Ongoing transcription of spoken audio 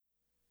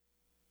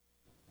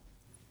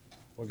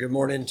Well, good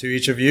morning to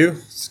each of you.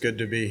 It's good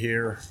to be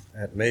here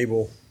at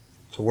Mabel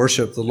to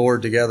worship the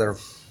Lord together.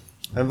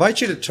 I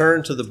invite you to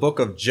turn to the book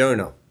of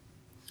Jonah.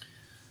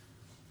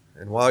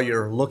 And while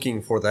you're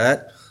looking for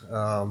that,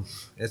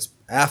 it's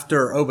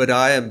after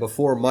Obadiah and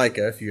before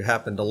Micah, if you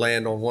happen to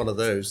land on one of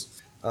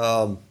those.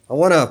 I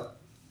want to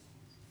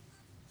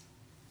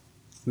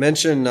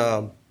mention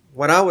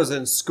when I was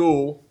in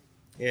school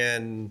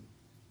in,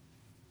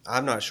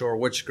 I'm not sure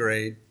which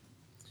grade,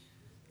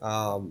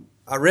 I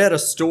read a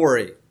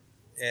story.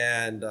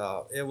 And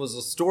it was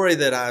a story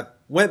that I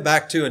went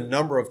back to a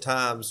number of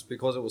times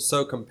because it was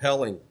so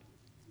compelling.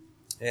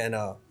 And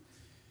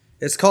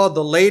it's called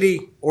The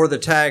Lady or the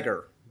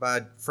Tagger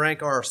by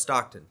Frank R.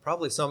 Stockton.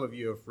 Probably some of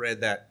you have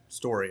read that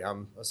story,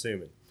 I'm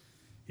assuming.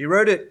 He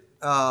wrote it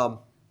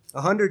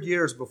 100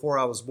 years before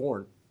I was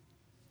born.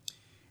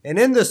 And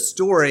in this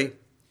story,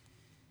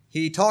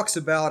 he talks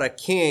about a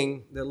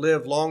king that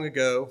lived long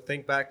ago.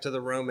 Think back to the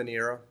Roman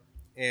era.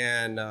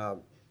 And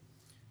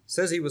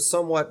says he was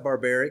somewhat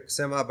barbaric,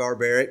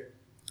 semi-barbaric,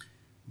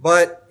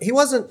 but he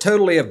wasn't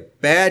totally a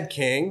bad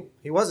king.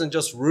 He wasn't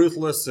just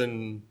ruthless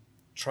and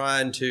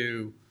trying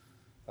to,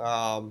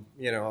 a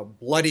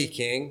bloody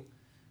king.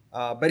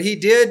 But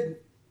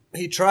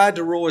he tried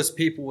to rule his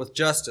people with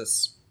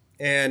justice.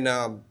 And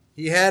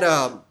he had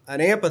an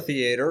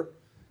amphitheater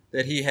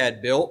that he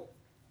had built.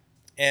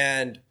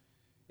 And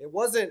it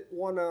wasn't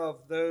one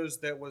of those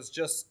that was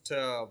just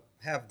to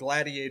have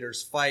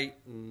gladiators fight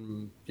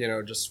and,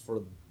 just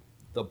for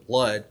the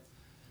blood.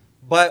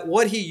 But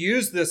what he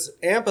used this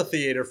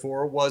amphitheater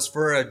for was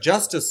for a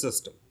justice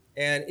system.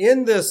 And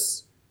in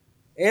this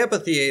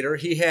amphitheater,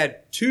 he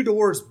had two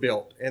doors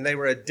built, and they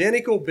were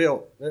identical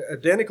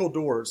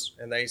doors,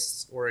 and they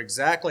were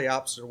exactly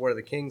opposite of where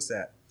the king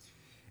sat.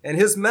 And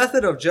his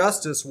method of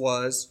justice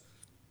was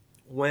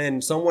when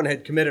someone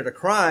had committed a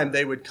crime,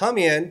 they would come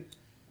in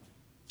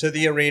to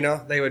the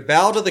arena, they would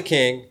bow to the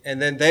king,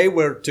 and then they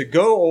were to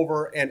go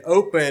over and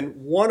open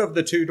one of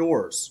the two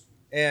doors.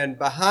 And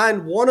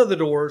behind one of the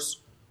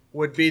doors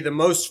would be the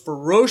most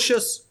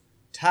ferocious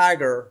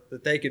tiger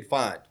that they could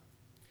find.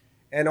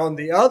 And on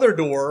the other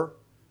door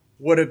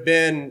would have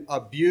been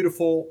a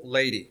beautiful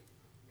lady.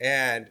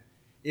 And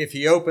if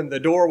he opened the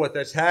door with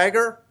a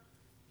tiger,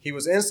 he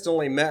was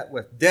instantly met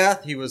with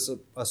death. He was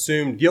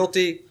assumed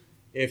guilty.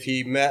 If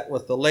he met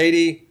with the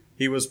lady,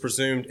 he was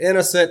presumed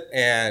innocent.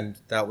 And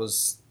that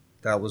was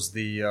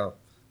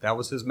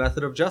his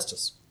method of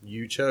justice.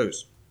 You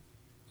chose.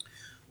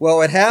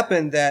 Well, it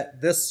happened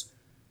that this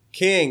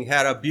king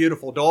had a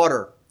beautiful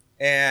daughter,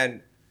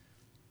 and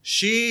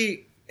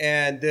she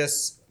and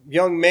this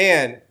young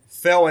man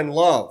fell in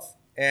love,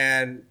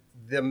 and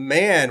the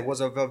man was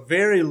of a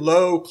very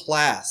low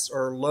class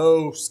or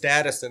low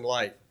status in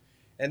life.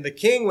 And the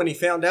king, when he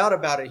found out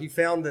about it,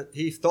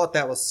 he thought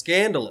that was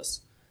scandalous,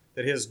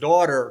 that his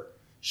daughter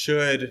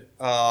should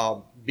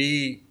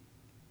be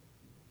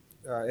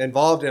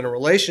involved in a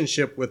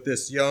relationship with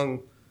this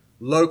young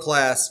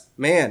low-class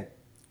man.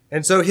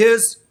 And so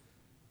his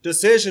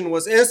decision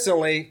was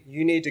instantly,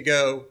 you need to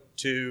go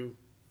to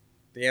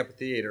the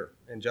amphitheater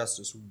and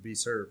justice would be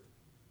served.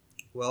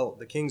 Well,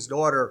 the king's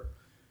daughter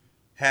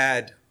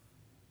had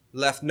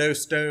left no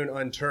stone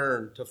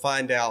unturned to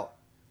find out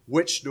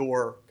which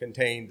door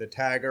contained the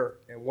tiger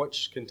and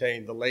which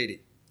contained the lady.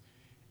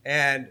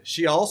 And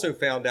she also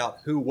found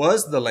out who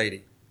was the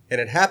lady, and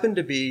it happened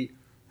to be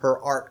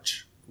her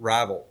arch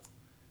rival,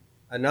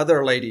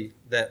 another lady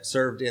that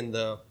served in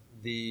the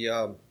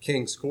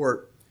king's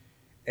court.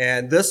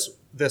 And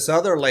this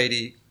other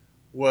lady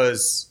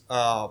was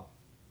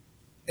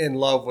in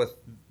love with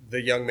the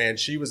young man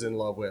she was in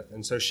love with,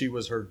 and so it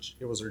was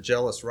her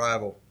jealous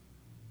rival.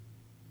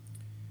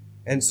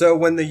 And so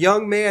when the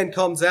young man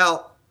comes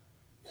out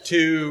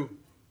to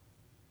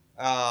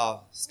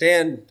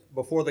stand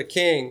before the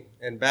king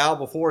and bow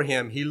before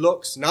him, he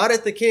looks not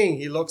at the king,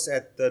 he looks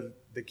at the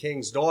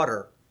king's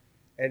daughter,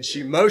 and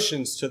she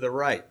motions to the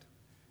right.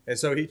 And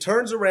so he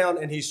turns around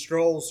and he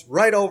strolls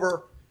right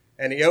over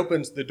and he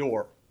opens the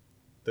door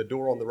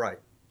on the right.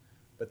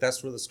 But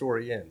that's where the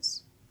story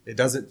ends. It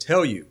doesn't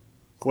tell you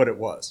what it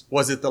was.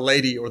 Was it the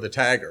lady or the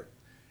tiger?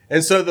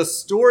 And so the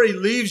story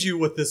leaves you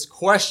with this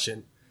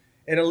question,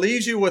 and it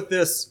leaves you with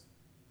this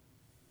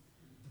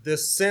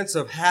sense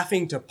of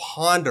having to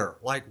ponder,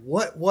 like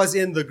what was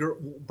in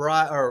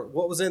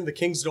what was in the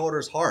king's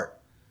daughter's heart?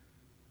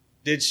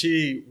 Did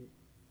she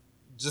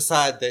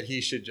decide that he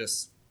should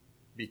just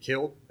be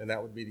killed and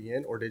that would be the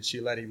end, or did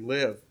she let him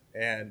live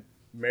and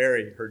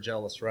marry her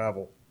jealous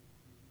rival?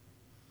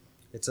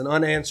 It's an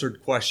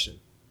unanswered question.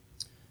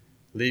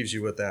 Leaves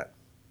you with that.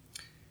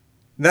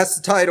 And that's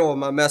the title of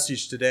my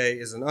message today,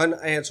 is an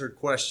unanswered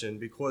question,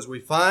 because we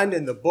find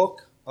in the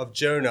book of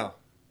Jonah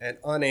an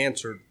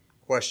unanswered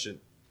question.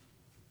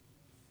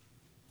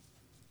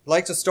 I'd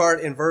like to start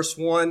in verse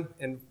 1,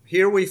 and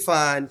here we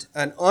find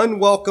an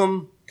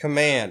unwelcome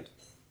command.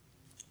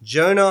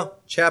 Jonah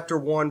chapter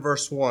 1,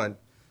 verse 1.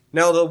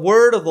 Now the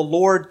word of the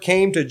Lord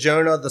came to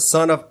Jonah, the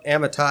son of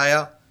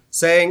Amittai,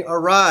 saying,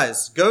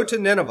 Arise, go to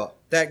Nineveh,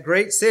 that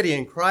great city,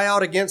 and cry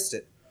out against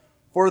it,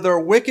 for their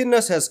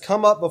wickedness has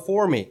come up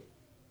before me.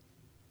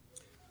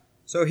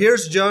 So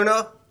here's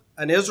Jonah,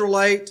 an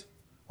Israelite,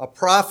 a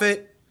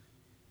prophet.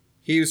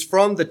 He was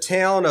from the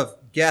town of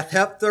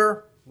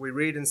Gath-hepher, we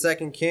read in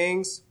 2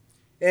 Kings.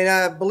 And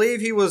I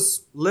believe he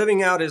was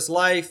living out his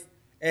life,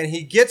 and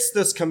he gets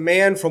this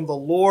command from the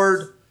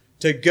Lord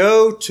to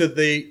go to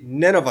the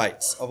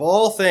Ninevites, of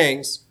all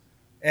things,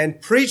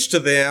 and preach to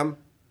them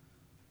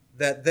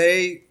that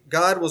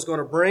God was going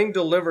to bring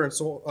deliverance,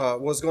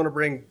 was going to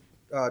bring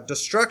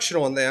destruction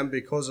on them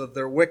because of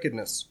their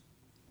wickedness.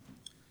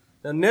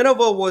 Now,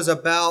 Nineveh was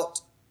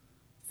about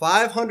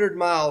 500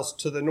 miles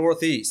to the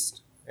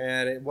northeast,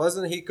 and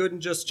he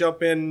couldn't just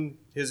jump in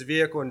his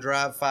vehicle and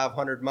drive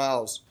 500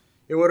 miles.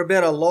 It would have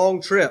been a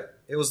long trip.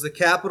 It was the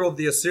capital of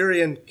the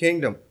Assyrian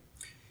kingdom.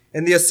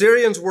 And the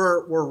Assyrians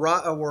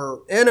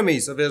were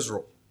enemies of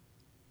Israel.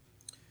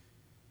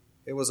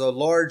 It was a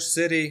large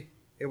city.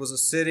 It was a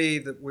city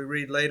that we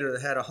read later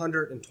that had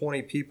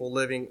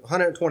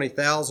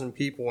 120,000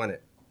 people in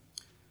it.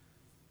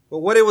 But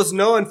what it was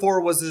known for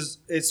was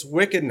its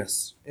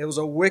wickedness. It was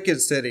a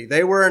wicked city.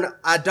 They were an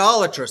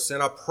idolatrous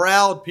and a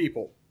proud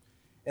people.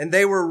 And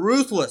they were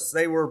ruthless.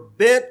 They were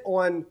bent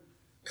on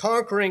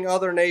conquering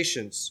other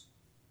nations.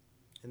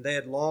 And they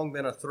had long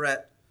been a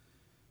threat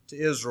to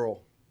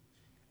Israel.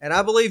 And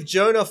I believe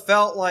Jonah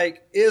felt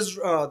like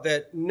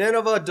that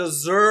Nineveh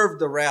deserved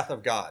the wrath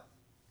of God.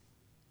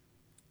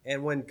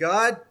 And when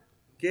God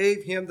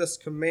gave him this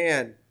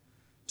command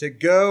to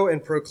go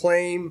and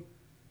proclaim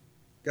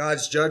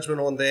God's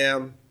judgment on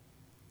them,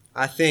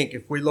 I think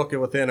if we look at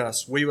within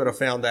us, we would have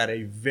found that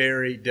a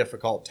very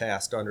difficult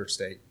task to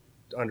undertake.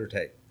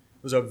 It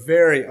was a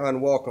very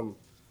unwelcome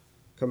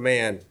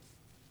command.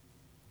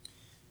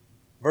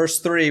 Verse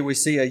 3, we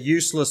see a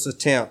useless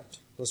attempt.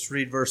 Let's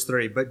read verse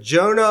 3. But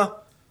Jonah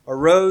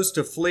arose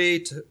to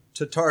flee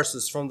to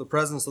Tarsus from the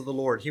presence of the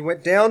Lord. He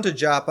went down to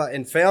Joppa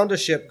and found a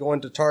ship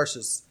going to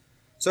Tarsus.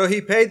 So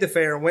he paid the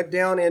fare and went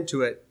down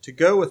into it to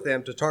go with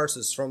them to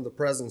Tarsus from the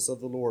presence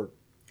of the Lord.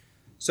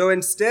 So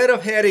instead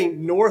of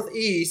heading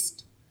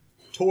northeast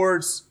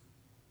towards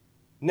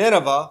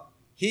Nineveh,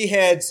 he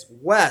heads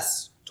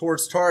west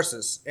towards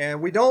Tarsus.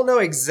 And we don't know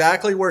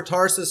exactly where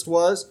Tarsus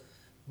was,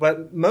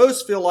 but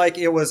most feel like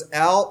it was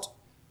out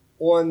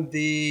on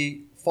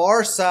the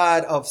far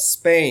side of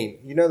Spain.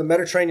 You know, the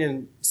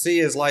Mediterranean Sea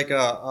is like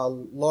a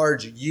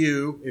large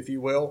U, if you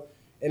will.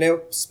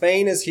 And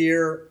Spain is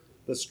here.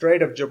 The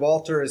Strait of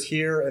Gibraltar is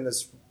here and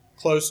is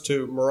close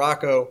to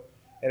Morocco.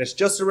 And it's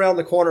just around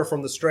the corner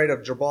from the Strait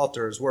of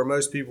Gibraltar is where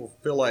most people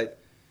feel like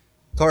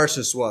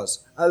Tarsus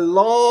was. A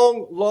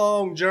long,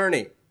 long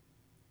journey.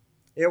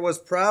 It was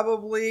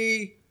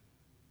probably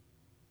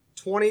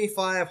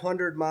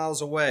 2,500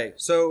 miles away.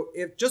 So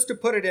just to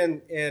put it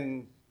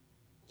in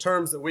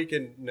terms that we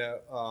can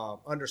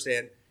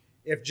understand,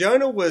 if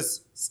Jonah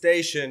was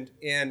stationed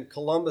in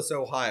Columbus,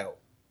 Ohio,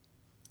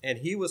 and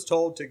he was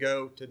told to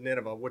go to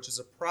Nineveh, which is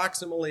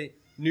approximately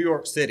New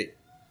York City.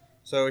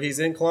 So he's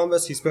in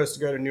Columbus, he's supposed to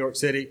go to New York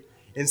City.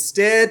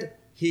 Instead,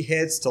 he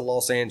heads to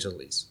Los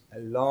Angeles, a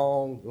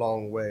long,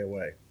 long way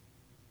away.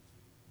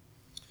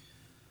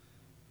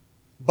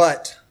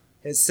 But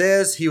it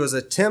says he was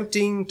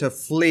attempting to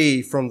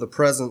flee from the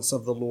presence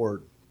of the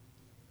Lord.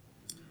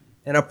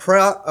 And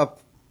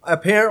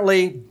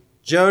apparently,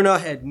 Jonah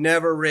had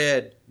never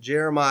read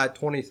Jeremiah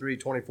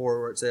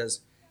 23:24, where it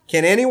says,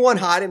 "Can anyone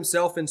hide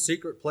himself in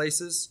secret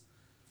places?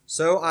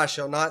 So I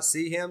shall not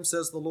see him,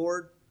 says the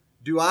Lord.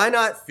 Do I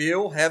not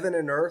feel heaven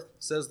and earth,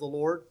 says the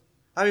Lord?"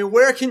 I mean,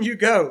 where can you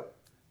go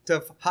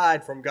to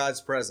hide from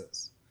God's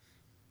presence?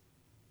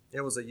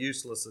 It was a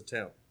useless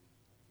attempt.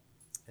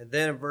 And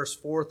then in verse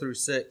 4 through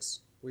 6,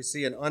 we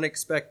see an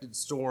unexpected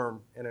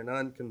storm and an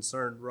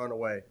unconcerned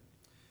runaway.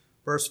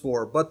 Verse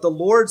 4, "But the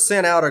Lord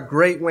sent out a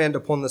great wind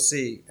upon the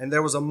sea, and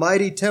there was a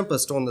mighty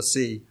tempest on the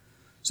sea,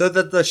 so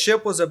that the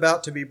ship was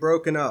about to be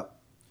broken up.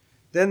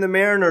 Then the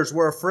mariners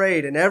were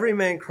afraid, and every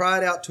man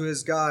cried out to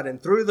his God, and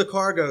threw the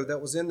cargo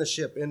that was in the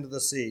ship into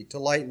the sea to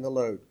lighten the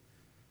load.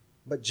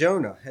 But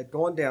Jonah had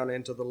gone down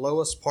into the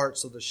lowest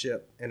parts of the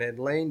ship, and had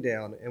lain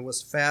down, and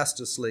was fast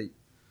asleep.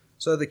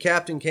 So the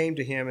captain came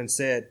to him and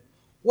said,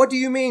 'What do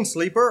you mean,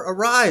 sleeper?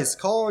 Arise,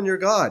 call on your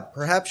God.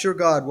 Perhaps your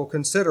God will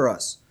consider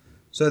us,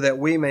 so that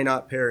we may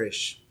not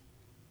perish.'"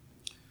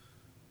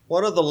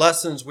 One of the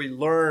lessons we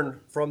learn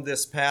from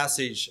this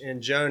passage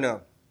in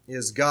Jonah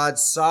is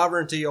God's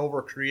sovereignty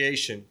over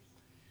creation.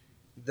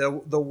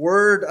 The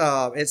word,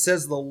 it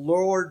says the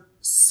Lord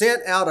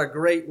sent out a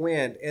great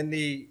wind, and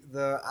the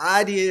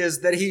idea is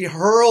that he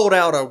hurled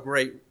out a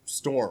great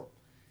storm.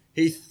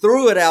 He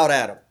threw it out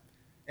at him.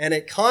 And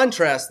it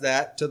contrasts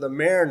that to the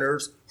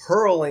mariners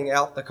hurling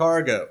out the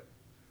cargo,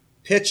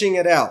 pitching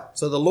it out.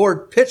 So the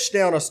Lord pitched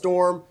down a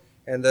storm,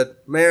 and the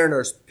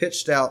mariners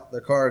pitched out the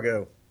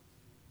cargo.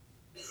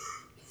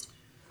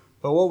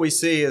 But what we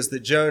see is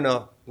that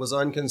Jonah was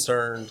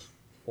unconcerned,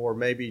 or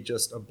maybe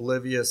just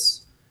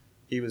oblivious.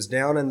 He was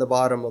down in the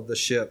bottom of the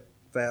ship,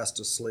 fast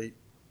asleep.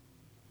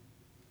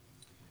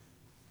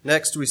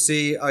 Next, we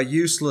see a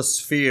useless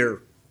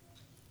fear,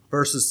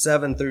 verses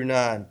 7 through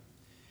 9.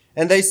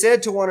 And they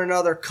said to one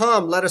another,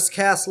 "Come, let us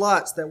cast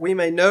lots, that we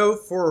may know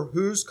for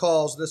whose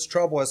cause this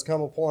trouble has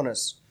come upon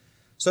us."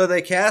 So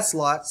they cast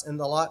lots, and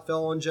the lot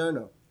fell on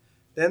Jonah.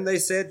 Then they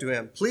said to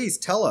him, "Please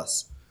tell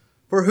us,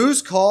 for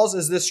whose cause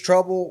is this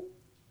trouble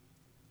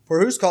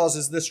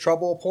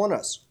upon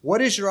us?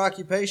 What is your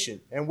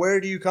occupation, and where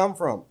do you come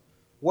from?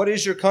 What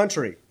is your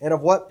country, and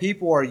of what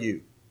people are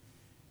you?"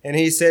 And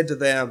he said to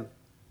them,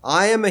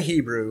 "I am a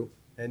Hebrew,"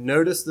 and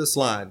notice this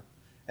line,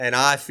 "and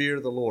I fear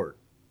the Lord,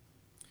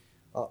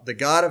 the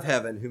God of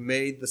heaven, who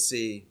made the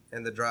sea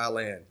and the dry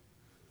land."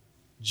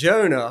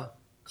 Jonah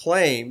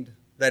claimed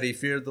that he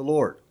feared the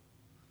Lord.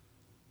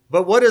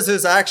 But what does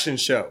his action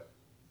show?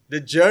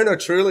 Did Jonah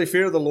truly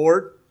fear the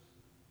Lord?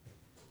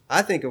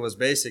 I think it was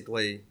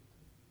basically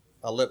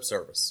a lip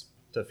service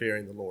to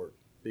fearing the Lord,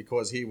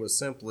 because he was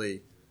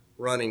simply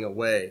running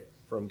away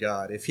from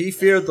God. If he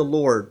feared the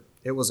Lord,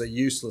 it was a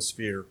useless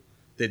fear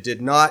that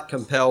did not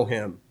compel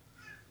him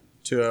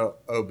to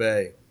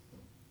obey.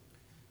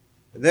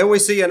 And then we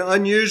see an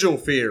unusual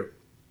fear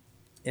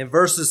in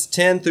verses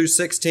 10 through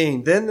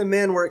 16. Then the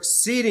men were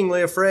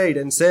exceedingly afraid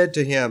and said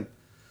to him,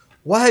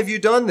 "Why have you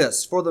done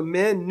this?" For the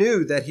men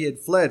knew that he had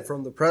fled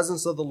from the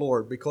presence of the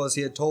Lord, because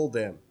he had told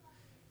them.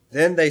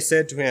 Then they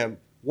said to him,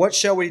 "What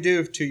shall we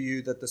do to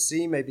you that the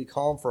sea may be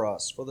calm for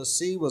us?" For the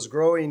sea was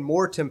growing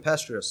more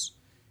tempestuous.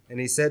 And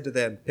he said to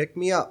them, "Pick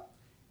me up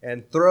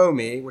and throw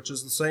me," which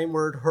is the same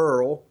word,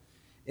 hurl,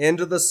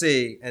 "into the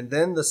sea, and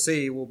then the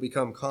sea will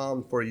become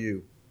calm for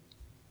you.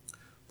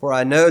 For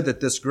I know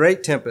that this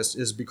great tempest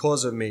is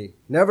because of me."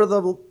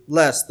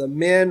 Nevertheless, the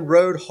men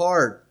rowed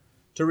hard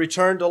to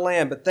return to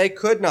land, but they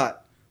could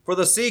not, for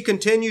the sea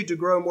continued to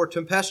grow more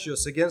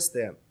tempestuous against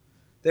them.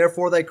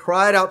 Therefore they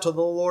cried out to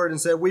the Lord and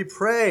said, "We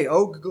pray,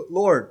 O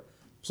Lord,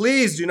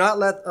 please do not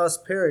let us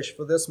perish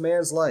for this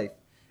man's life,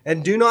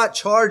 and do not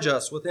charge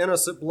us with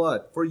innocent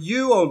blood. For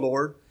you, O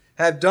Lord,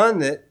 have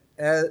done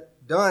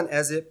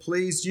as it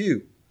pleased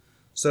you."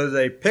 So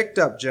they picked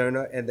up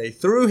Jonah, and they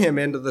threw him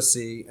into the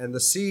sea, and the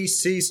sea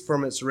ceased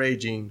from its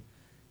raging.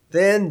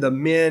 Then the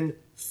men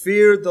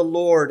feared the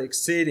Lord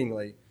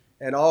exceedingly,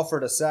 and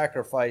offered a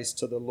sacrifice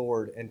to the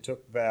Lord, and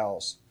took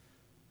vows.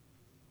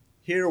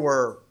 Here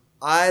were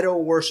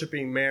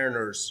idol-worshipping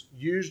mariners,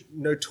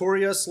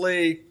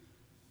 notoriously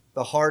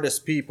the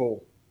hardest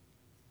people,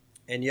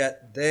 and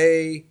yet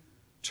they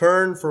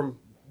turned from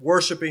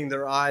worshiping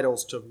their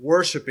idols to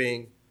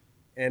worshiping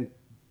and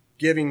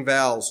giving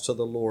vows to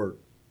the Lord.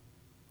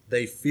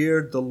 They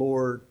feared the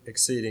Lord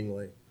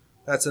exceedingly.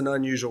 That's an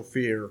unusual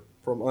fear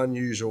from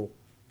unusual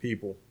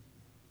people.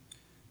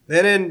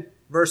 Then in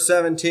verse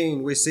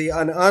 17, we see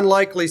an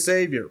unlikely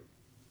Savior.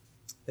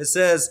 It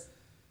says,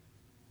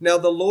 "Now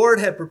the Lord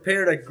had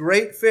prepared a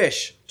great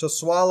fish to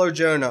swallow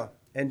Jonah,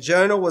 and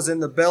Jonah was in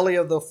the belly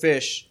of the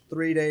fish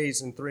 3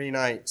 days and 3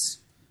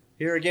 nights."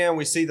 Here again,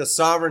 we see the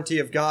sovereignty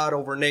of God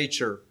over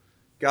nature.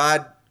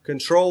 God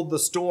controlled the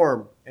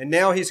storm, and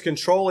now he's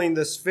controlling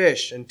this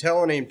fish and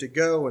telling him to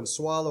go and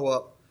swallow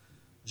up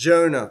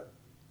Jonah.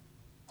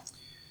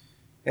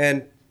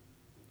 And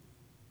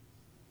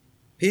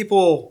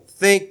people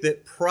think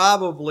that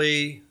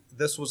probably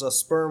this was a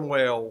sperm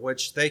whale,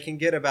 which they can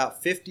get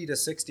about 50 to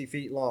 60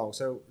 feet long.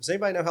 So does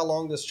anybody know how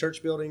long this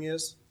church building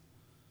is?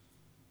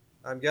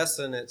 I'm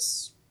guessing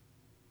it's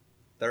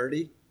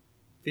 30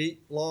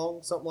 feet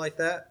long, something like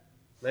that.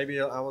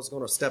 Maybe I was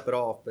going to step it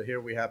off, but here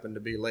we happen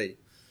to be late.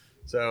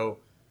 So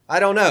I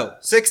don't know,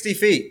 60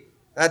 feet.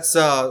 That's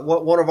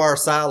what one of our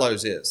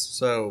silos is.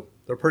 So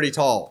they're pretty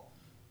tall.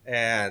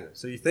 And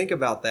so you think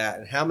about that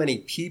and how many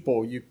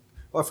people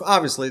well,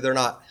 obviously they're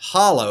not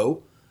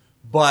hollow,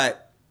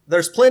 but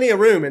there's plenty of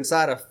room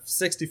inside a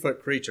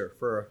 60-foot creature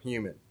for a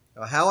human.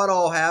 Now, how it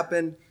all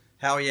happened,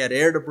 how he had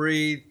air to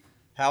breathe,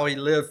 how he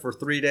lived for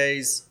 3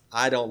 days,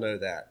 I don't know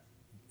that.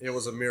 It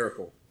was a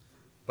miracle.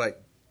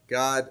 But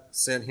God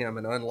sent him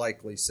an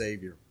unlikely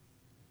Savior.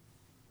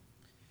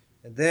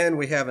 And then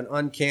we have an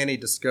uncanny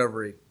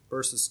discovery,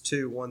 verses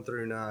 2, 1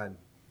 through 9.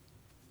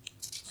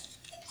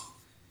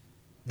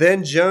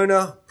 Then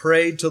Jonah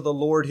prayed to the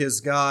Lord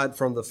his God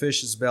from the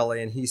fish's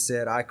belly, and he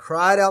said, "I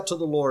cried out to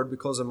the Lord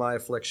because of my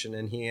affliction,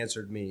 and he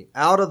answered me.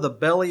 Out of the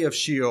belly of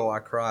Sheol I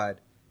cried,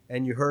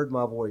 and you heard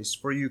my voice.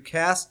 For you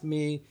cast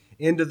me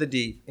into the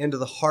deep, into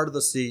the heart of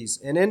the seas,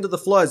 and into the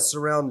floods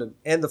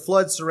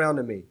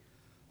surrounded me.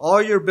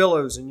 All your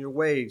billows and your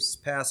waves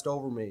passed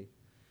over me.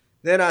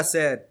 Then I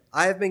said,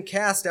 I have been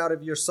cast out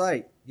of your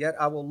sight, yet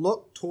I will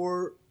look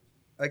towards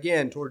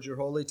your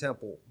holy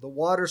temple. The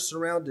waters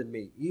surrounded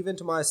me, even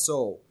to my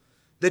soul.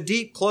 The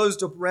deep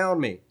closed around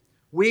me.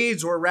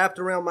 Weeds were wrapped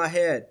around my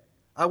head.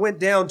 I went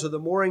down to the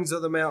moorings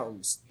of the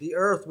mountains. The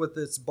earth with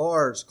its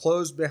bars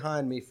closed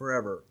behind me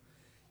forever.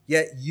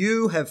 Yet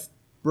you have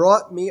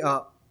brought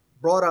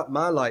up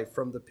my life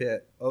from the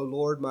pit, O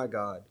Lord my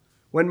God.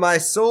 When my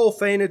soul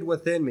fainted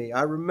within me,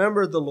 I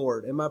remembered the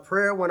Lord, and my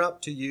prayer went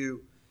up to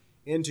you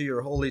into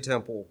your holy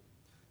temple.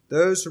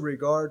 Those who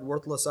regard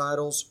worthless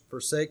idols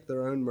forsake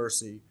their own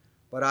mercy,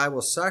 but I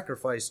will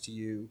sacrifice to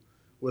you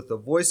with the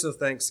voice of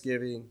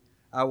thanksgiving.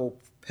 I will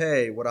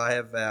pay what I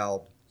have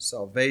vowed.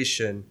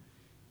 Salvation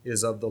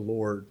is of the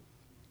Lord.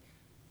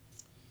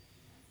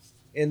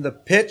 In the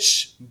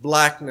pitch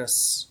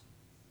blackness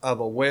of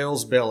a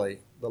whale's belly,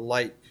 the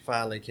light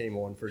finally came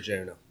on for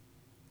Jonah.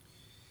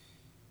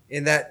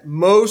 In that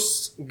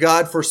most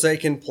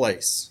God-forsaken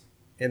place,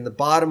 in the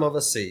bottom of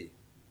a sea,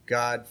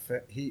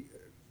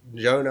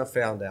 Jonah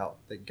found out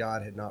that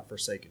God had not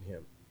forsaken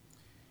him.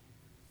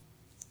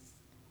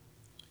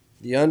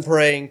 The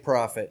unpraying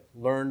prophet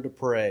learned to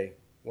pray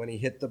when he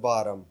hit the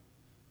bottom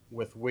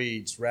with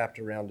weeds wrapped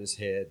around his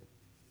head.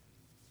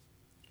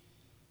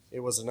 It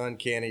was an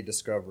uncanny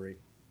discovery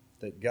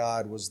that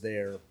God was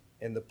there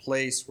in the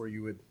place where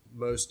you would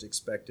most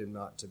expect him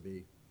not to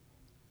be.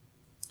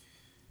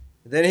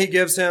 Then he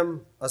gives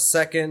him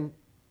an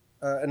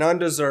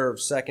undeserved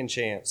second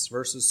chance,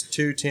 verses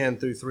 2:10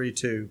 through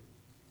 3:2.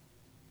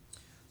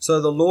 So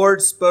the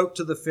Lord spoke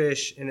to the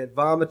fish, and it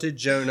vomited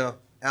Jonah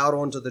out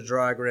onto the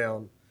dry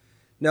ground.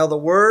 Now the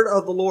word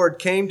of the Lord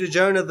came to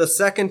Jonah the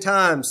second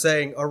time,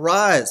 saying,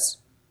 Arise,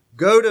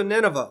 go to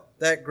Nineveh,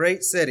 that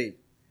great city,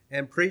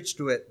 and preach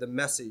to it the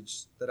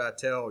message that I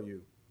tell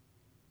you.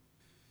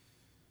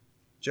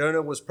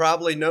 Jonah was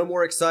probably no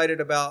more excited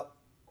about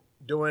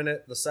doing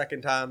it the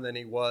second time than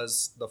he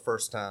was the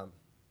first time.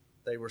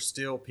 They were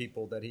still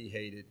people that he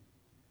hated,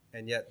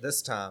 and yet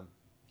this time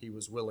he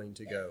was willing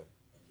to go.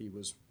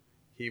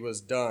 He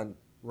was done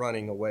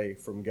running away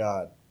from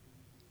God.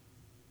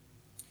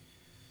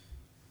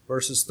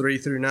 Verses 3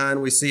 through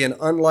 9, we see an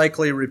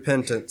unlikely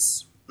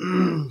repentance.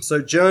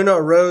 So Jonah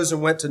arose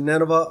and went to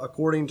Nineveh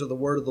according to the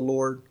word of the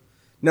Lord.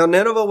 Now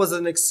Nineveh was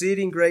an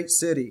exceeding great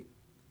city,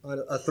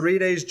 a 3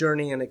 days'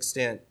 journey in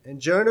extent. And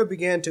Jonah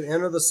began to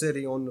enter the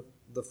city on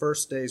the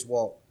first day's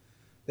walk.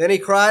 Then he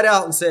cried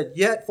out and said,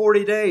 Yet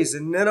 40 days,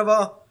 and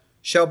Nineveh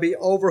shall be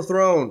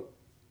overthrown.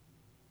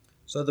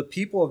 So the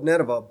people of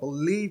Nineveh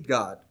believed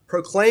God,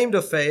 proclaimed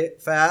a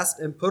fast,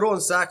 and put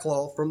on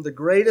sackcloth from the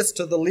greatest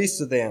to the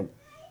least of them.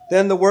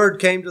 Then the word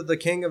came to the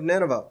king of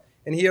Nineveh,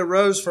 and he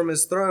arose from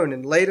his throne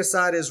and laid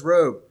aside his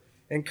robe,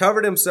 and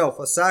covered himself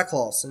with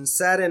sackcloth, and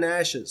sat in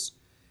ashes.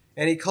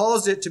 And he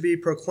caused it to be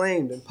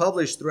proclaimed and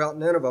published throughout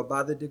Nineveh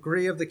by the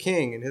decree of the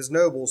king and his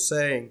nobles,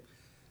 saying,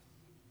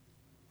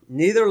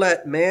 Neither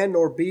let man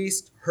nor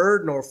beast,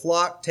 herd nor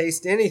flock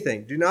taste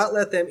anything. Do not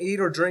let them eat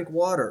or drink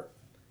water.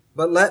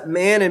 But let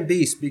man and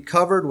beast be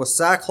covered with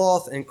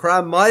sackcloth and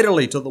cry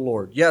mightily to the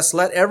Lord. Yes,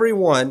 let every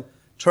one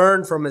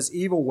turn from his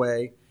evil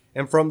way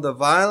and from the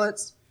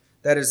violence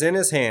that is in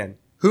his hand.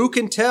 Who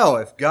can tell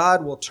if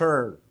God will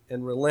turn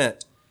and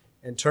relent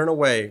and turn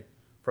away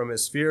from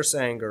his fierce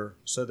anger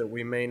so that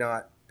we may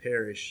not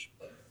perish?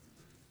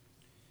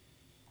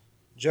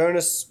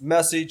 Jonah's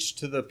message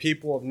to the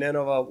people of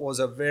Nineveh was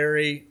a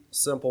very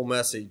simple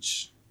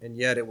message, and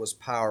yet it was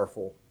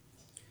powerful.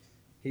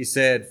 He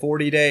said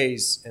 40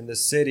 days and the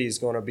city is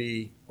going to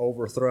be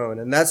overthrown.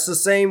 And that's the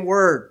same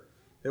word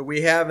that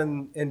we have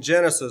in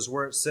Genesis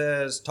where it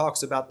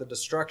talks about the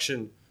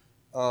destruction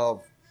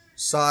of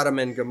Sodom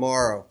and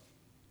Gomorrah.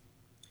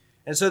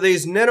 And so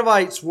these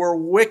Ninevites were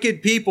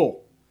wicked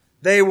people.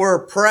 They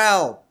were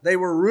proud. They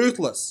were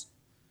ruthless.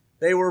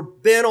 They were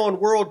bent on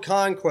world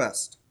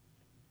conquest.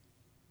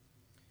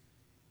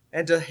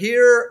 And to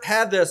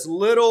have this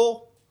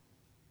little,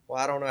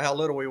 I don't know how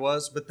little he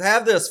was, but to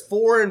have this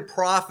foreign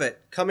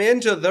prophet come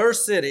into their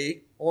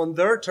city on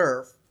their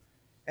turf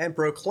and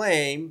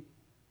proclaim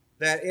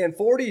that in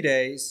 40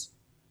 days,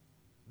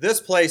 this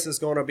place is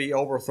going to be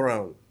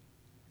overthrown.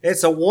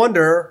 It's a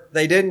wonder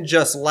they didn't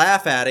just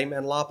laugh at him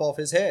and lop off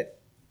his head,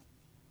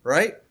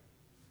 right?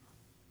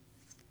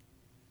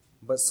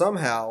 But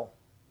somehow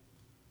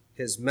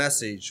his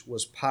message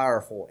was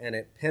powerful and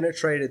it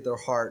penetrated their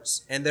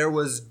hearts, and there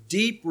was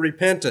deep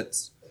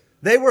repentance.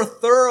 They were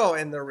thorough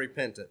in their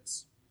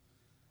repentance.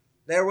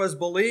 There was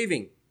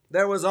believing.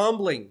 There was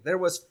humbling. There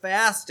was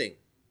fasting.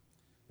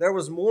 There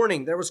was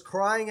mourning. There was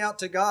crying out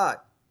to God.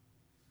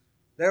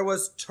 There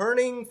was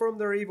turning from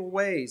their evil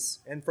ways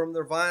and from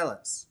their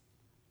violence.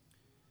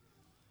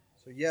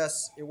 So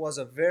yes, it was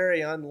a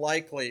very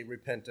unlikely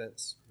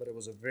repentance, but it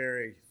was a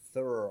very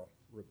thorough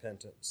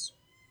repentance.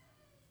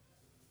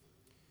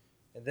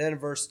 And then in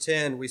verse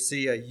 10, we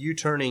see a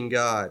U-turning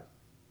God.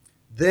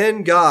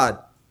 Then God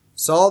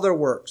saw their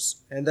works,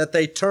 and that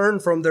they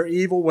turned from their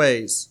evil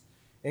ways.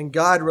 And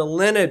God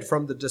relented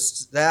from the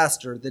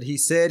disaster that he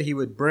said he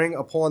would bring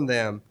upon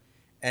them,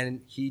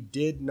 and he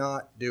did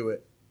not do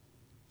it.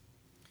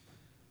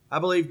 I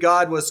believe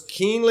God was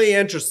keenly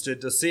interested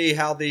to see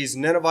how these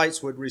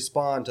Ninevites would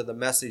respond to the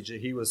message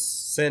that he was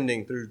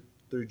sending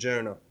through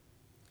Jonah.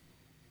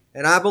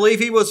 And I believe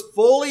he was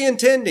fully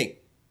intending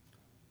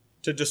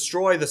to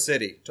destroy the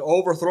city, to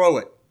overthrow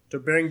it, to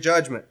bring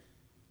judgment.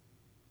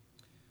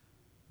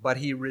 But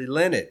he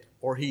relented,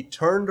 or he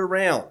turned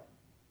around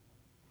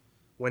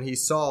when he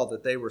saw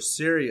that they were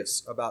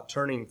serious about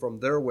turning from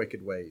their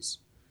wicked ways.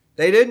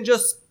 They didn't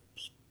just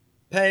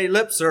pay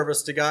lip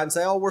service to God and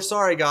say, we're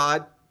sorry,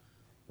 God.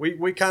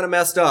 We kind of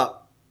messed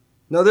up.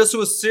 No, this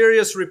was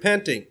serious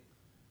repenting.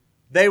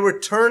 They were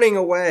turning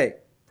away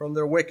from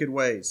their wicked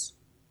ways.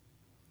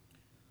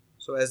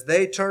 So as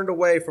they turned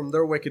away from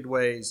their wicked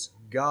ways,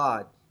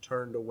 God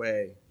turned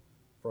away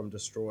from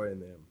destroying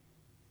them.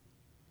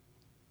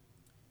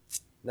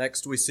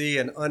 Next, we see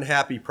an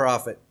unhappy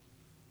prophet.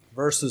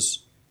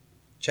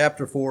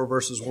 Chapter 4,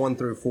 verses 1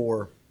 through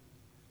 4.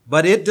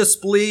 But it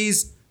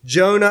displeased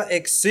Jonah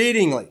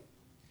exceedingly,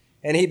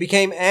 and he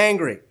became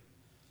angry.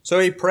 So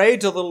he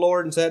prayed to the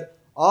Lord and said,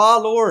 Ah,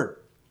 Lord,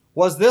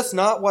 was this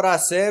not what I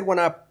said when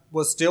I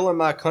was still in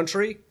my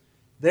country?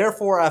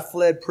 Therefore I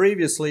fled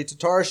previously to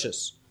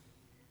Tarshish.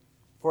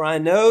 For I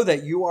know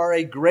that you are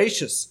a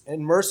gracious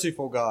and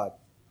merciful God,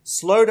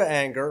 slow to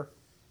anger,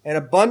 and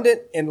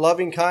abundant in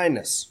loving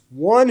kindness,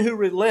 one who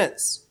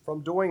relents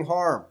from doing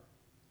harm.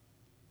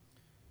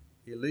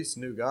 He at least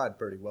knew God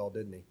pretty well,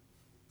 didn't he?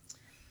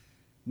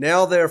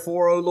 Now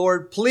therefore, O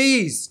Lord,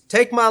 please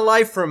take my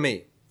life from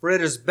me, for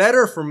it is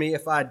better for me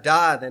if I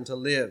die than to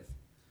live.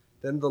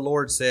 Then the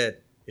Lord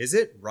said, Is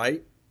it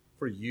right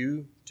for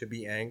you to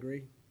be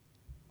angry?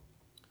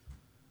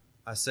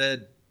 I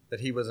said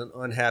that he was an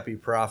unhappy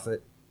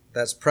prophet.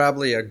 That's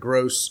probably a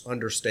gross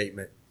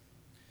understatement.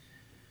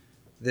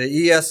 The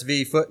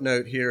ESV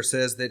footnote here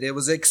says that it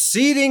was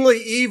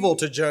exceedingly evil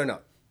to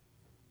Jonah.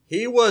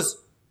 He was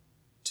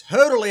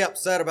totally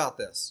upset about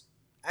this,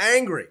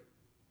 angry.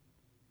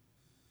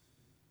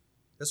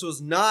 This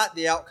was not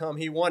the outcome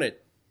he wanted.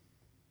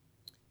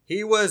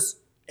 He was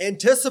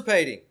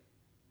anticipating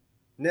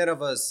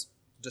Nineveh's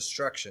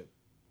destruction.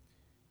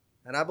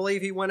 And I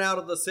believe he went out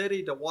of the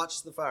city to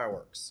watch the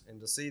fireworks and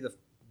to see the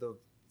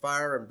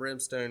fire and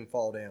brimstone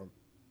fall down.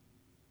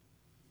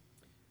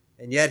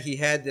 And yet he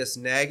had this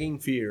nagging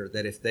fear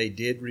that if they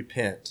did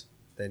repent,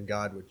 then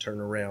God would turn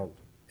around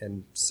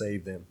and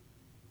save them.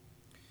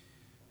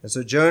 And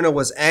so Jonah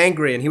was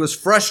angry and he was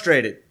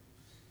frustrated.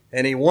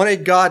 And he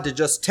wanted God to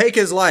just take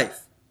his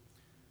life.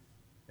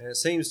 And it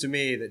seems to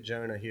me that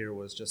Jonah here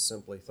was just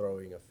simply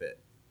throwing a fit.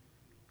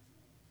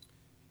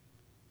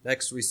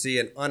 Next, we see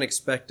an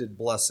unexpected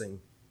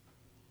blessing.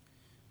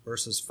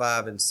 Verses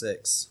 5 and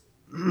 6.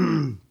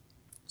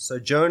 So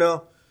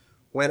Jonah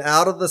went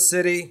out of the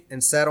city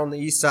and sat on the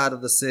east side of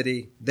the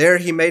city. There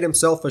he made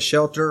himself a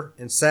shelter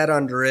and sat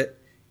under it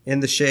in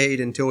the shade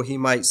until he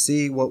might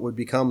see what would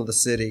become of the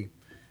city.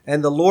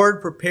 And the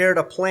Lord prepared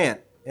a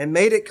plant and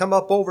made it come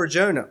up over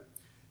Jonah,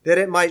 that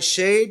it might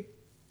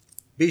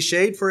be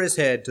shade for his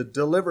head to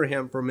deliver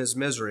him from his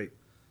misery.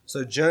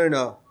 So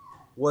Jonah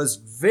was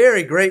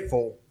very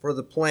grateful for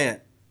the plant.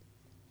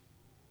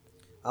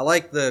 I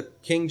like the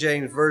King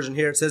James Version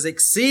here. It says,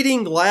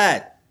 exceeding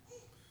glad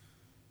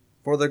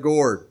for the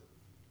gourd.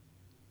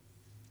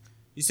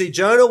 You see,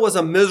 Jonah was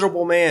a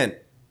miserable man.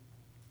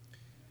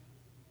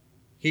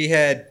 He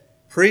had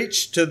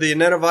preached to the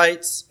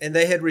Ninevites and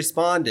they had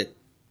responded,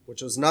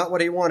 which was not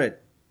what he wanted.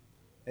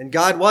 And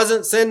God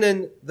wasn't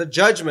sending the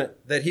judgment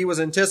that he was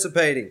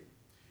anticipating.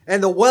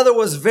 And the weather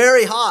was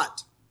very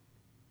hot.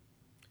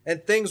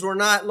 And things were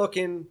not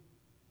looking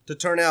to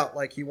turn out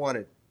like he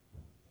wanted.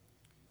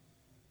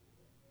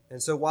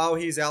 And so while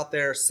he's out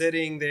there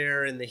sitting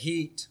there in the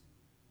heat,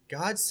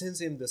 God sends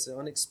him this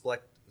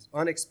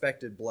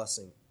unexpected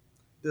blessing.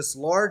 This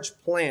large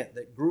plant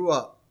that grew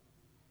up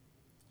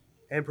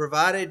and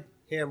provided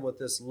him with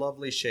this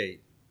lovely shade.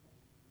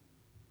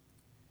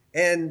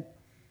 And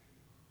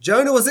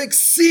Jonah was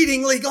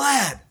exceedingly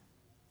glad.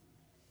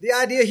 The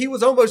idea, he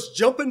was almost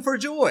jumping for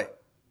joy.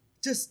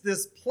 Just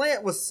this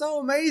plant was so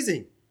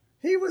amazing.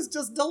 He was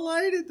just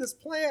delighted, this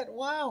plant.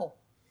 Wow.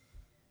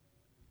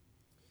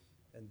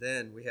 And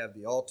then we have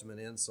the ultimate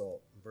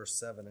insult, verse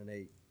 7 and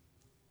 8.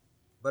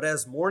 But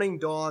as morning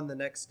dawned the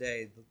next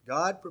day,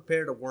 God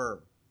prepared a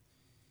worm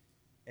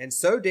and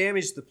so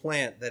damaged the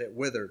plant that it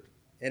withered.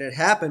 And it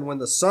happened when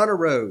the sun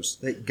arose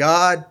that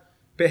God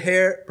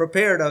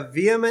prepared a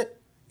vehement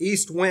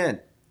east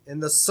wind,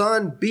 and the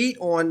sun beat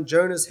on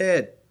Jonah's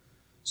head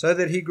so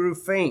that he grew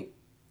faint.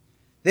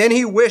 Then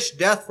he wished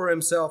death for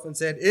himself and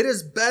said, It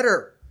is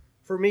better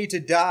for me to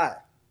die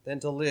than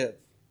to live.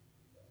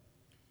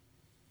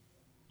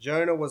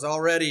 Jonah was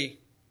already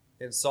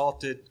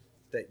insulted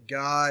that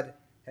God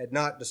had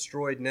not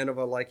destroyed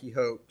Nineveh like he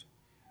hoped.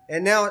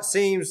 And now it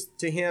seems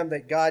to him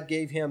that God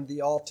gave him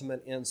the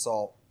ultimate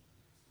insult.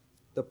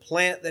 The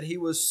plant that he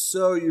was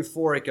so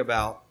euphoric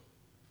about,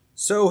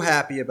 so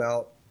happy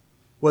about,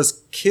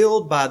 was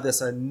killed by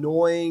this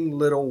annoying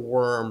little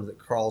worm that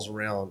crawls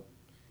around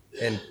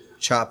and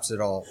chops it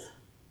off.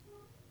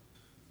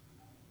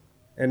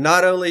 And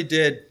not only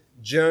did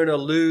Jonah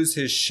lose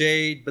his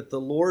shade, but the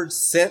Lord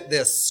sent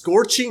this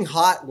scorching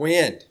hot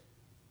wind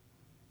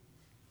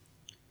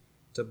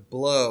to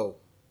blow,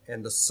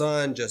 and the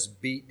sun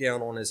just beat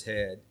down on his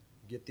head.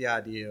 Get the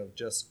idea of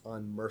just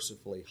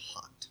unmercifully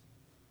hot.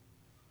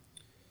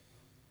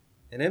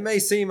 And it may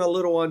seem a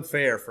little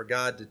unfair for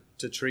God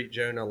to treat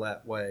Jonah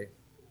that way.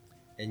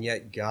 And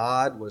yet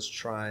God was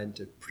trying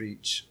to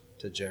preach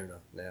to Jonah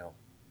now.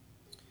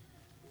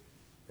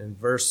 In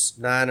verse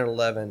 9 and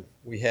 11,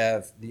 we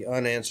have the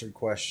unanswered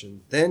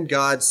question. Then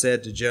God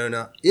said to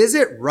Jonah, Is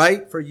it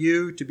right for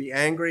you to be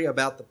angry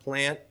about the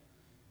plant?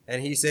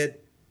 And he said,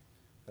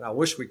 and I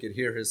wish we could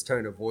hear his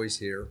tone of voice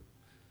here,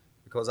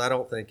 because I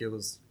don't think it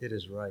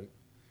is right.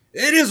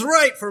 It is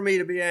right for me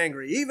to be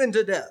angry, even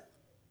to death.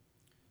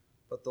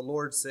 But the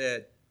Lord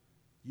said,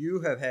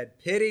 you have had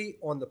pity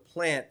on the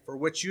plant for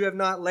which you have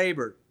not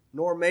labored,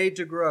 nor made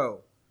to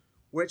grow,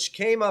 which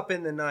came up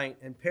in the night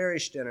and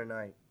perished in a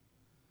night.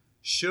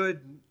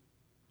 Should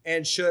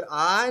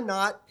I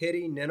not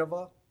pity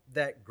Nineveh,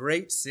 that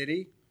great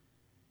city,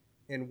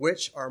 in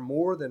which are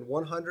more than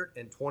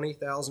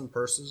 120,000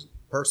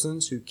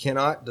 persons who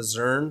cannot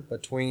discern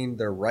between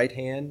their right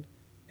hand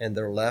and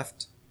their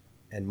left,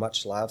 and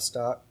much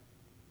livestock?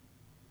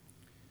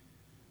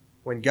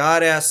 When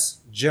God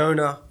asked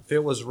Jonah if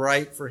it was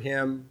right for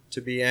him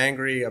to be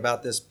angry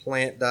about this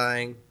plant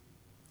dying,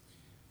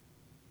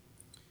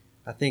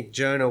 I think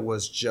Jonah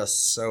was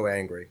just so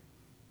angry.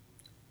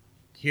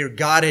 Here,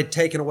 God had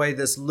taken away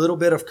this little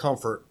bit of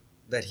comfort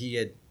that he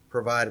had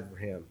provided for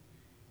him,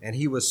 and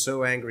he was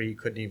so angry he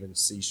couldn't even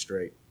see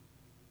straight.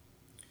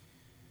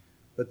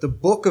 But the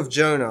book of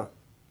Jonah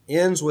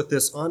ends with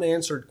this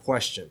unanswered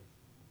question.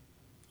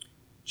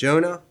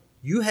 Jonah,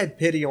 you had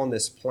pity on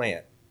this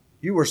plant.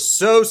 You were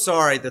so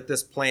sorry that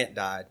this plant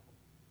died.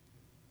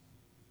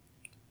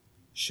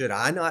 Should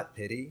I not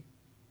pity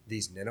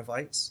these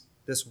Ninevites?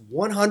 This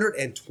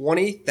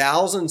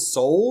 120,000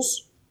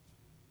 souls?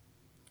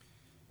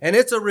 And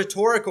it's a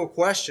rhetorical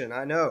question,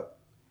 I know.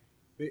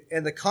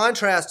 And the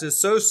contrast is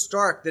so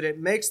stark that it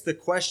makes the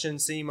question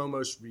seem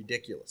almost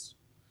ridiculous.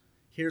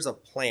 Here's a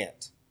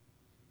plant,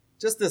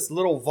 just this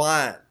little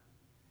vine,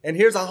 and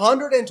here's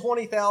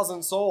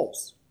 120,000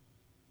 souls.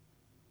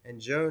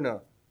 And Jonah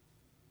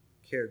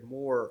cared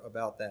more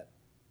about that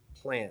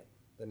plant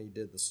than he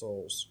did the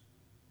souls.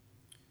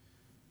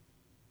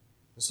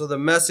 And so the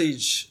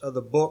message of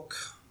the book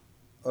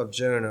of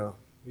Jonah,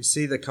 we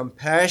see the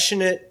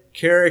compassionate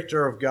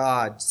character of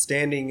God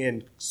standing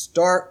in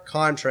stark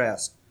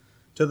contrast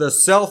to the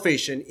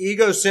selfish and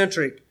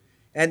egocentric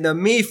and the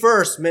me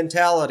first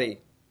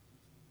mentality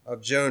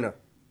of Jonah.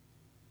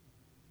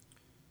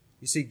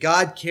 You see,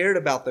 God cared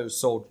about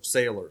those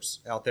sailors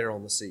out there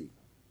on the sea.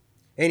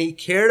 And he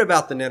cared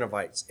about the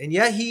Ninevites. And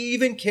yet he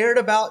even cared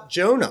about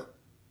Jonah.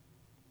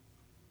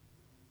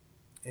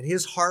 And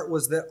his heart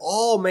was that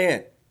all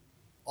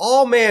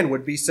man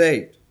would be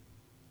saved.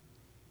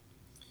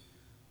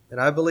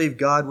 And I believe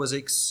God was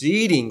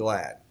exceeding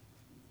glad,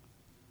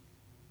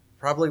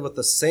 probably with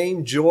the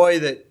same joy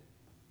that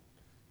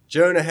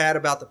Jonah had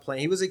about the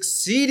plant. He was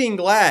exceeding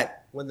glad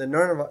when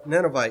the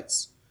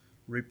Ninevites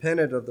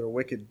repented of their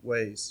wicked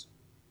ways.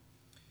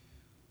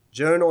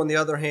 Jonah, on the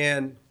other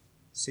hand,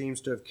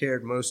 seems to have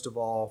cared most of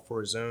all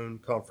for his own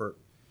comfort,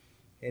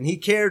 and he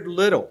cared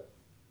little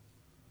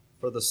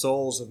for the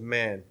souls of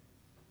men.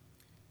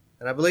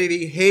 And I believe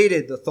he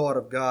hated the thought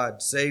of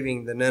God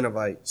saving the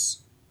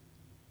Ninevites.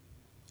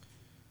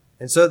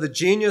 And so the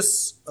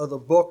genius of the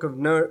book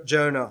of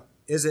Jonah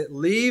is it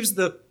leaves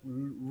the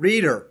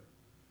reader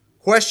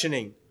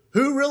questioning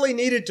who really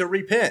needed to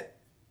repent.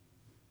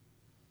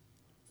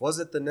 Was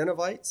it the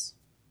Ninevites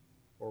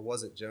or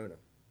was it Jonah?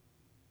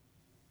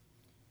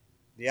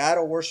 The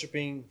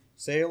idol-worshiping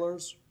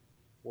sailors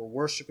were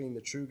worshiping the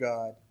true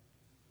God.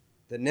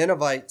 The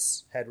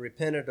Ninevites had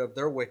repented of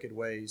their wicked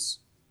ways.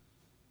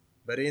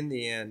 But in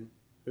the end,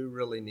 who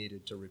really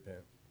needed to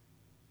repent?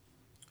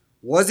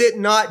 Was it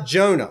not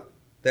Jonah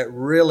that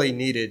really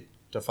needed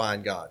to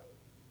find God?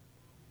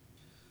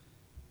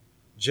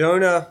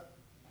 Jonah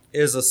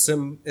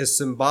is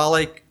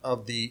symbolic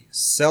of the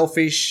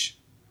selfish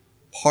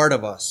part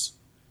of us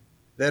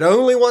that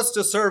only wants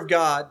to serve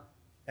God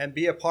and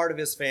be a part of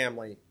his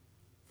family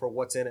for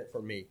what's in it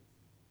for me.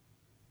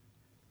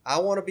 I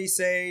want to be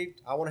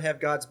saved. I want to have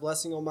God's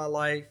blessing on my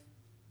life,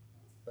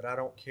 but I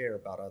don't care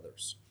about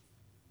others.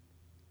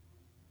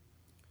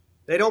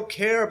 They don't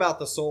care about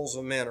the souls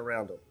of men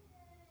around them.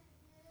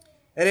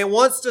 And it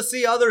wants to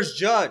see others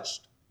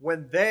judged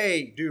when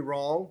they do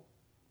wrong,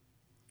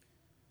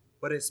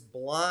 but it's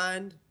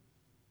blind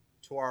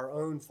to our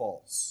own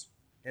faults,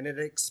 and it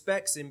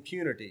expects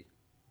impunity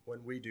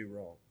when we do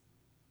wrong.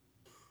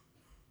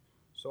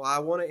 So I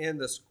want to end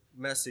this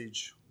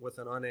message with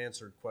an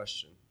unanswered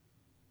question,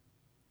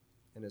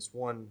 and it's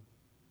one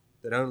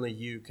that only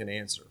you can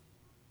answer.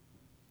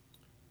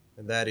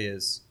 And that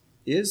is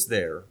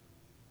there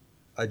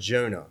a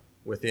Jonah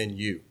within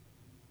you?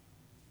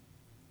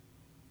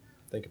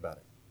 Think about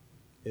it.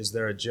 Is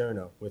there a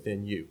Jonah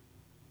within you?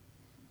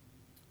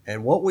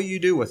 And what will you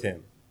do with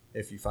him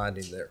if you find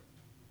him there?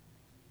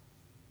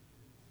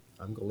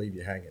 I'm going to leave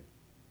you hanging.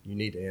 You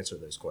need to answer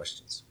those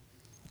questions.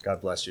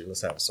 God bless you.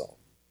 Let's have a song.